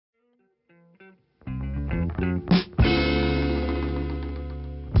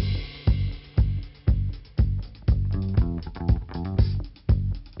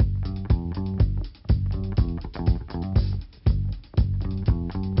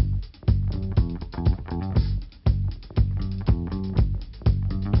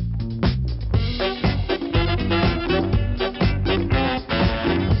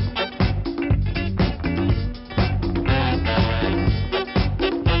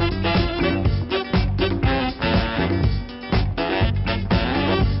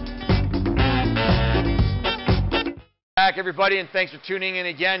everybody, and thanks for tuning in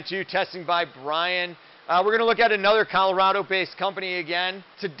again to Testing by Brian. We're going to look at another Colorado-based company again.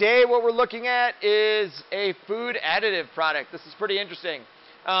 Today, what we're looking at is a food additive product. This is pretty interesting.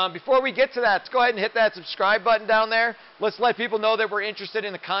 Before we get to that, let's go ahead and hit that subscribe button down there. Let's let people know that we're interested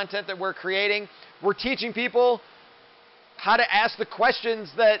in the content that we're creating. We're teaching people how to ask the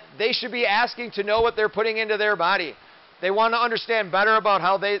questions that they should be asking to know what they're putting into their body. They want to understand better about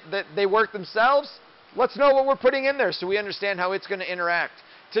how they work themselves. Let's know what we're putting in there so we understand how it's going to interact.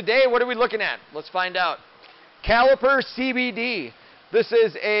 Today, what are we looking at? Let's find out. Caliper CBD. This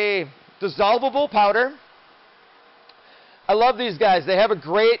is a dissolvable powder. I love these guys. They have a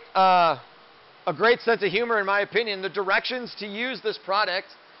great sense of humor, in my opinion. The directions to use this product: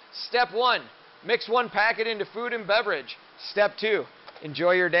 step 1, mix 1 packet into food and beverage. Step 2,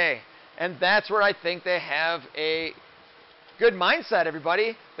 enjoy your day. And that's where I think they have a good mindset,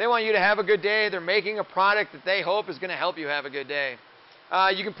 everybody. They want you to have a good day. They're making a product that they hope is going to help you have a good day.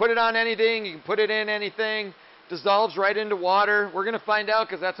 You can put it on anything. You can put it in anything. Dissolves right into water. We're going to find out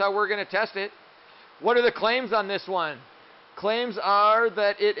because that's how we're going to test it. What are the claims on this one? Claims are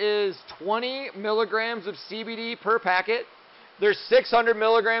that it is 20 milligrams of CBD per packet. There's 600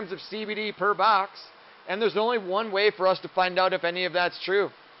 milligrams of CBD per box. And there's only one way for us to find out if any of that's true.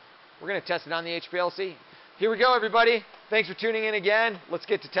 We're going to test it on the HPLC. Here we go, everybody. Thanks for tuning in again. Let's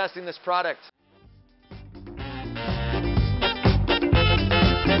get to testing this product.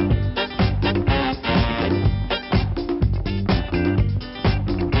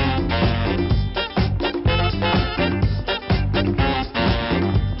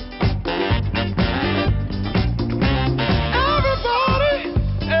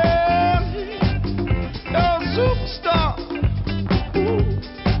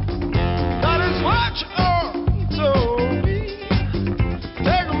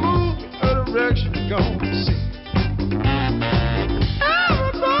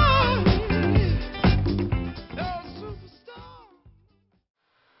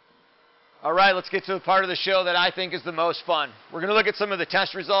 All right, let's get to the part of the show that I think is the most fun. We're going to look at some of the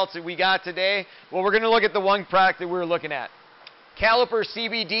test results that we got today. Well, we're going to look at the one product that we were looking at. Caliper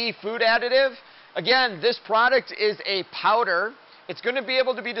CBD food additive. Again, this product is a powder. It's going to be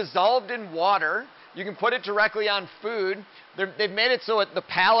able to be dissolved in water. You can put it directly on food. They've made it so the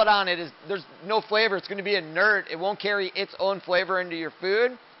palate on it there's no flavor. It's going to be inert. It won't carry its own flavor into your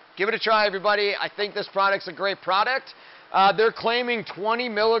food. Give it a try, everybody. I think this product's a great product. They're claiming 20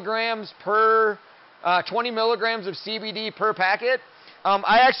 milligrams of CBD per packet.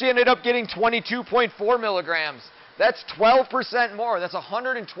 I actually ended up getting 22.4 milligrams. That's 12% more. That's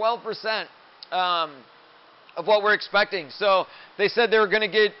 112% of what we're expecting. So they said they were going to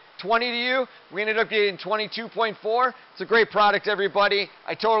get 20 to you. We ended up getting 22.4. It's a great product, everybody.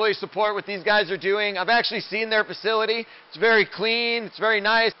 I totally support what these guys are doing. I've actually seen their facility. It's very clean. It's very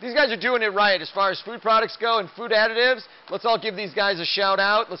nice. These guys are doing it right as far as food products go and food additives. Let's all give these guys a shout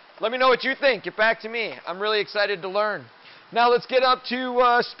out. Let me know what you think. Get back to me. I'm really excited to learn. Now let's get up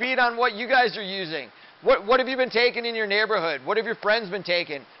to speed on what you guys are using. What have you been taking in your neighborhood? What have your friends been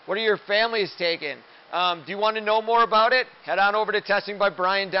taking? What are your families taking? Do you want to know more about it? Head on over to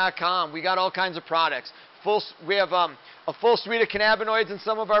testingbybrian.com. We got all kinds of products. We have a full suite of cannabinoids in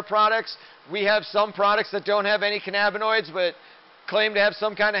some of our products. We have some products that don't have any cannabinoids but claim to have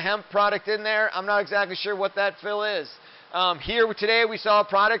some kind of hemp product in there. I'm not exactly sure what that fill is. Here today we saw a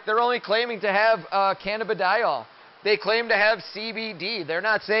product. They're only claiming to have cannabidiol. They claim to have CBD. They're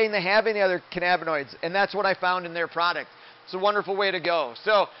not saying they have any other cannabinoids, and that's what I found in their product. It's a wonderful way to go.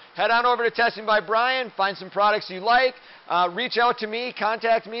 So head on over to Testing by Brian, find some products you like, reach out to me,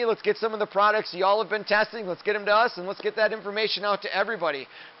 contact me. Let's get some of the products y'all have been testing. Let's get them to us, and let's get that information out to everybody.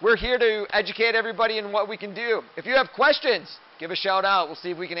 We're here to educate everybody in what we can do. If you have questions, give a shout out. We'll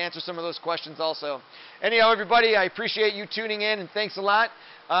see if we can answer some of those questions also. Anyhow, everybody, I appreciate you tuning in, and thanks a lot.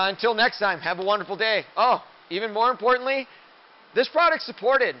 Until next time, have a wonderful day. Oh, even more importantly, this product's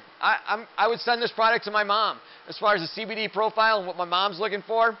supported. I would send this product to my mom. As far as the CBD profile and what my mom's looking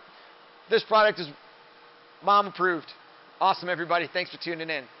for, this product is mom approved. Awesome, everybody. Thanks for tuning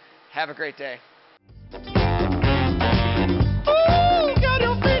in. Have a great day. Ooh, got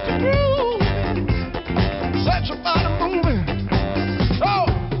your feet to groove. Set your body moving. Oh,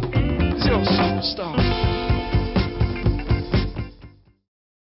 you're a superstar.